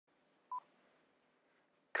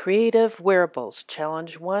Creative Wearables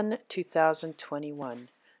Challenge 1 2021.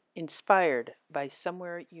 Inspired by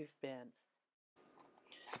Somewhere You've Been.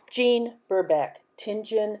 Jean Burback,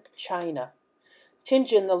 Tianjin, China.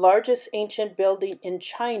 Tianjin, the largest ancient building in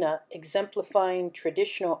China, exemplifying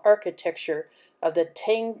traditional architecture of the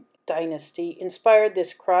Tang Dynasty, inspired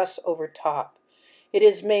this crossover top. It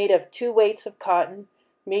is made of 2 weights of cotton,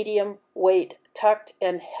 medium weight tucked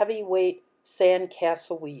and heavy weight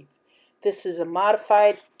sandcastle weave. This is a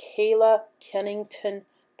modified Kayla Kennington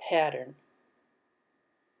pattern.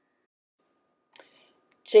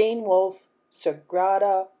 Jane Wolfe,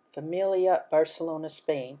 Sagrada Familia, Barcelona,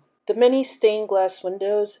 Spain. The many stained glass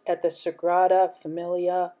windows at the Sagrada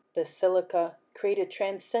Familia Basilica create a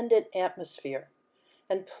transcendent atmosphere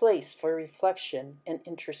and place for reflection and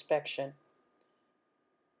introspection.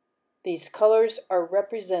 These colors are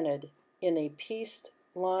represented in a pieced,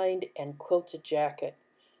 lined, and quilted jacket.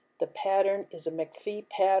 The pattern is a McPhee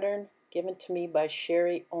pattern given to me by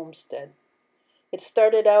Sherry Olmsted. It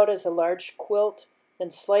started out as a large quilt,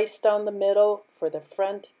 then sliced down the middle for the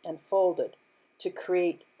front and folded to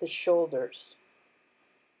create the shoulders.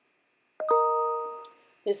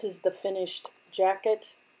 This is the finished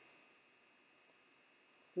jacket.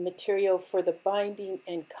 The material for the binding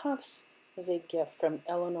and cuffs was a gift from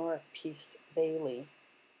Eleanor Peace Bailey.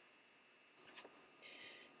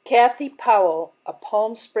 Kathy Powell, A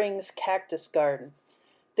Palm Springs Cactus Garden.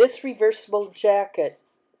 This reversible jacket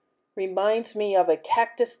reminds me of a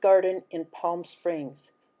cactus garden in Palm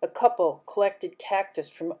Springs. A couple collected cactus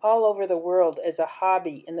from all over the world as a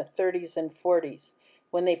hobby in the 30s and 40s.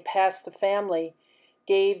 When they passed, the family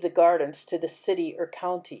gave the gardens to the city or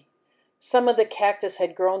county. Some of the cactus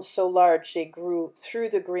had grown so large they grew through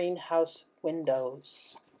the greenhouse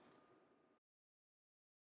windows.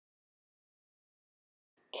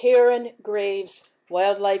 Karen Graves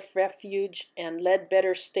Wildlife Refuge and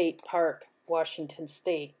Ledbetter State Park, Washington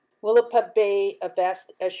State. Willapa Bay, a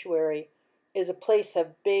vast estuary, is a place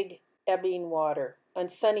of big ebbing water. On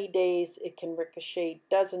sunny days, it can ricochet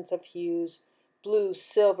dozens of hues: blue,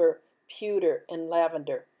 silver, pewter, and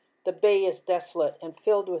lavender. The bay is desolate and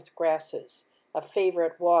filled with grasses, a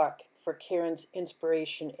favorite walk for Karen's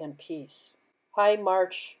inspiration and peace. High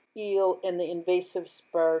marsh eel and the invasive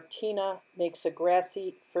spartina makes a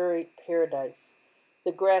grassy, furry paradise.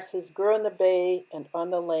 The grasses grow in the bay and on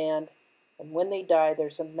the land, and when they die,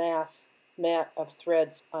 there's a mat of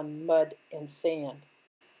threads on mud and sand.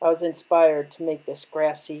 I was inspired to make this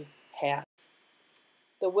grassy hat.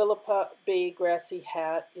 The Willapa Bay grassy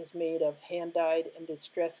hat is made of hand-dyed and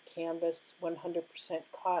distressed canvas, 100%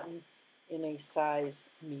 cotton, in a size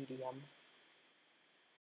medium.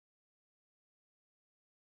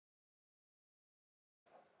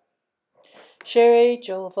 Sherry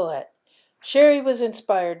Jolivet. Sherry was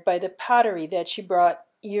inspired by the pottery that she brought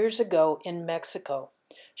years ago in Mexico.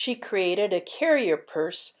 She created a carrier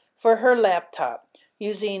purse for her laptop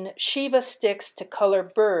using Shiva sticks to color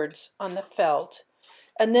birds on the felt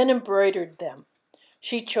and then embroidered them.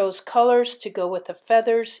 She chose colors to go with the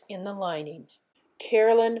feathers in the lining.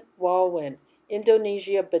 Carolyn Walwyn,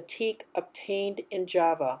 Indonesia batik obtained in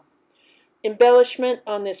Java. Embellishment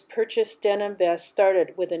on this purchased denim vest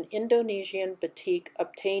started with an Indonesian batik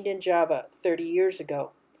obtained in Java 30 years ago.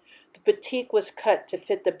 The batik was cut to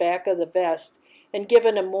fit the back of the vest and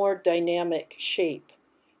given a more dynamic shape.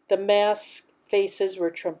 The mask faces were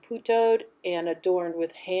tramputoed and adorned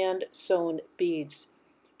with hand-sewn beads.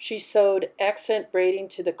 She sewed accent braiding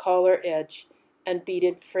to the collar edge and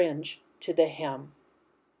beaded fringe to the hem.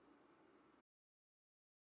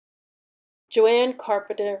 Joanne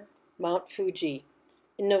Carpenter, Mount Fuji.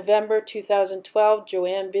 In November 2012,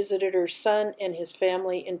 Joanne visited her son and his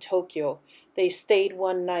family in Tokyo. They stayed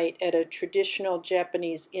one night at a traditional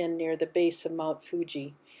Japanese inn near the base of Mount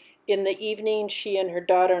Fuji. In the evening, she and her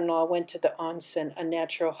daughter-in-law went to the onsen, a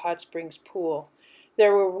natural hot springs pool.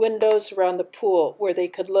 There were windows around the pool where they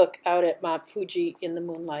could look out at Mount Fuji in the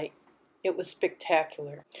moonlight. It was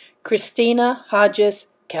spectacular. Christina Hodges,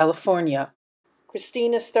 California.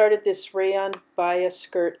 Christina started this rayon bias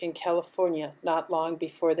skirt in California not long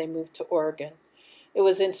before they moved to Oregon. It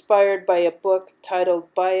was inspired by a book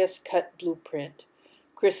titled Bias Cut Blueprint.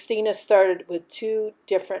 Christina started with 2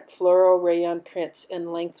 different floral rayon prints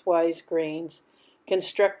and lengthwise grains,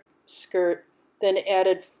 constructed skirt, then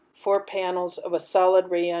added 4 panels of a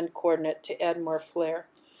solid rayon coordinate to add more flair.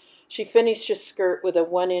 She finished the skirt with a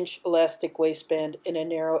 1-inch elastic waistband and a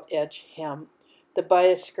narrow edge hem. The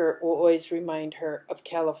bias skirt will always remind her of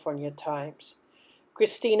California times.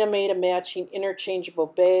 Christina made a matching interchangeable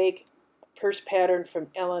bag, purse pattern from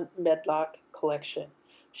Ellen Medlock collection.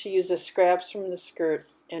 She used the scraps from the skirt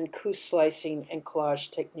and coup slicing and collage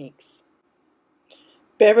techniques.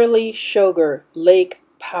 Beverly Sugar, Lake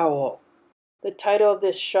Powell. The title of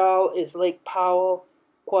this shawl is Lake Powell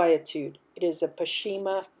Quietude. It is a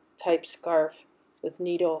pashima type scarf with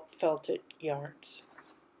needle felted yarns.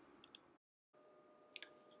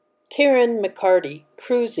 Karen McCarty,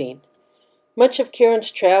 Cruising. Much of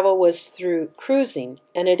Karen's travel was through cruising,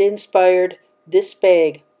 and it inspired this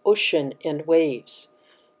bag, Ocean and Waves.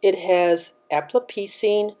 It has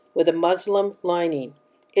applique with a muslin lining.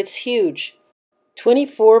 It's huge,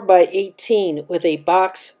 24 by 18 with a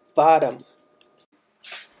box bottom.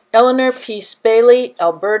 Eleanor Peace Bailey,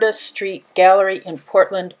 Alberta Street Gallery in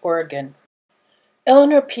Portland, Oregon.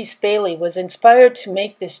 Eleanor Peace Bailey was inspired to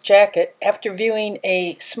make this jacket after viewing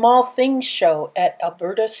a Small Things show at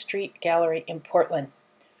Alberta Street Gallery in Portland.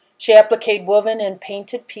 She appliqued woven and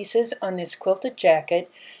painted pieces on this quilted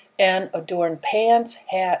jacket and adorned pants,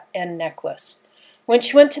 hat, and necklace. When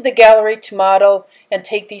she went to the gallery to model and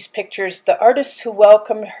take these pictures, the artist who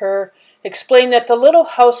welcomed her explained that the little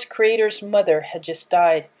house creator's mother had just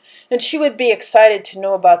died, and she would be excited to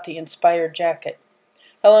know about the inspired jacket.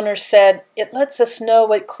 Eleanor said, "It lets us know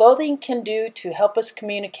what clothing can do to help us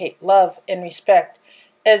communicate love and respect,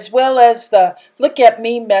 as well as the 'look at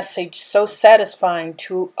me' message so satisfying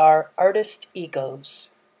to our artist egos."